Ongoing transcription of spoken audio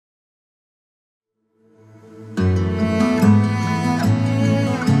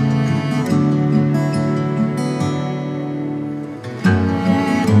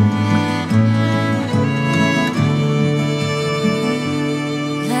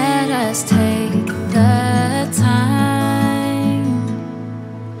Just take the time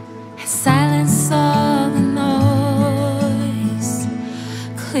and silence all the noise.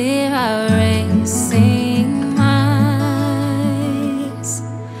 Clear our racing minds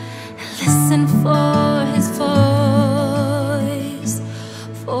and listen for His voice.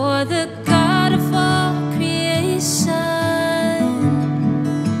 For the God of all creation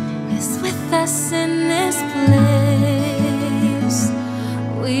is with us in this place.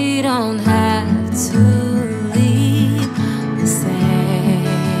 We don't have to leave the same,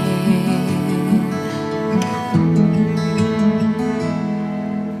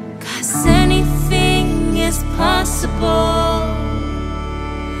 'cause anything is possible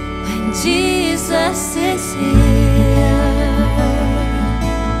when Jesus is here.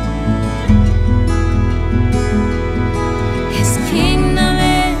 His kingdom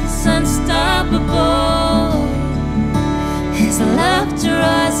is unstoppable. His love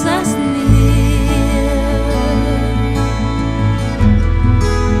draws us near.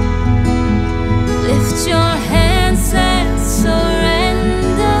 Lift your hands and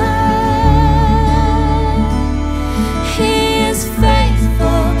surrender. He is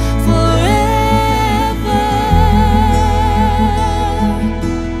faithful forever.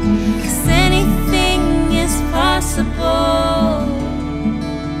 'Cause anything is possible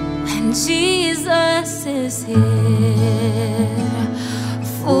when Jesus is here.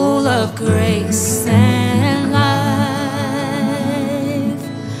 Full of grace and life,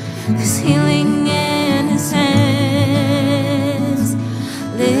 His healing in His hands.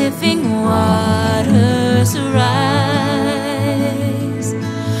 Living waters rise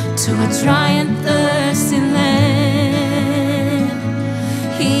to a dry and thirsty land.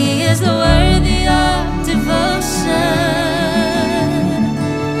 He is worthy of devotion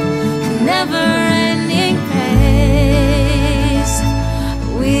and never-ending praise.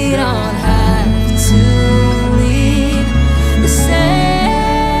 We don't have to leave the same,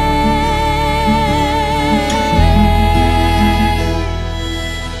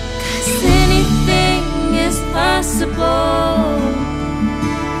 'cause anything is possible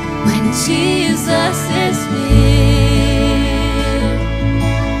when Jesus is here.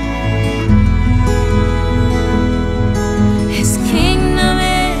 His kingdom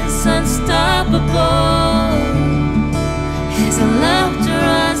is unstoppable. His love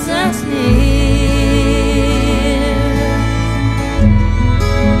draws us near.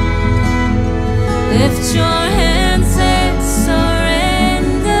 Lift your hands and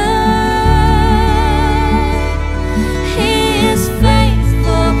surrender. He is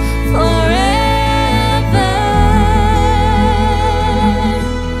faithful forever.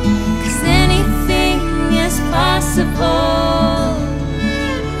 'Cause anything is possible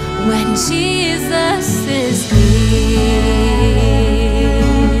when Jesus is here.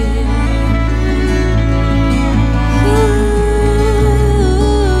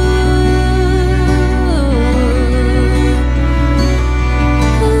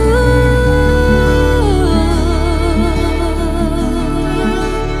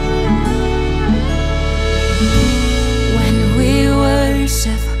 When we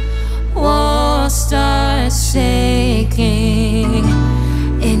worship, walls start shaking.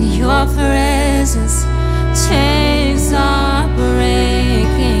 In your presence, chains are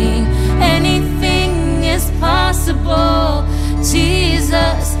breaking. Anything is possible,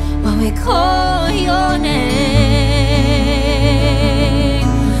 Jesus, when we call your name.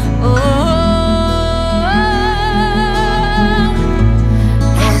 Oh,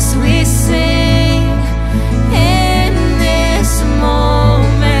 as we sing in this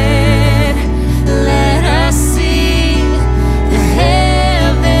moment, let us see the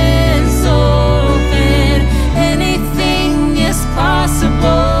heavens open. Anything is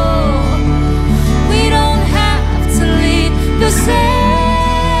possible. We don't have to leave the same,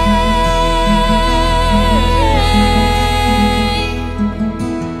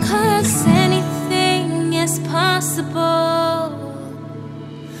 'cause anything is possible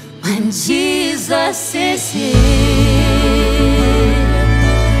when Jesus is here.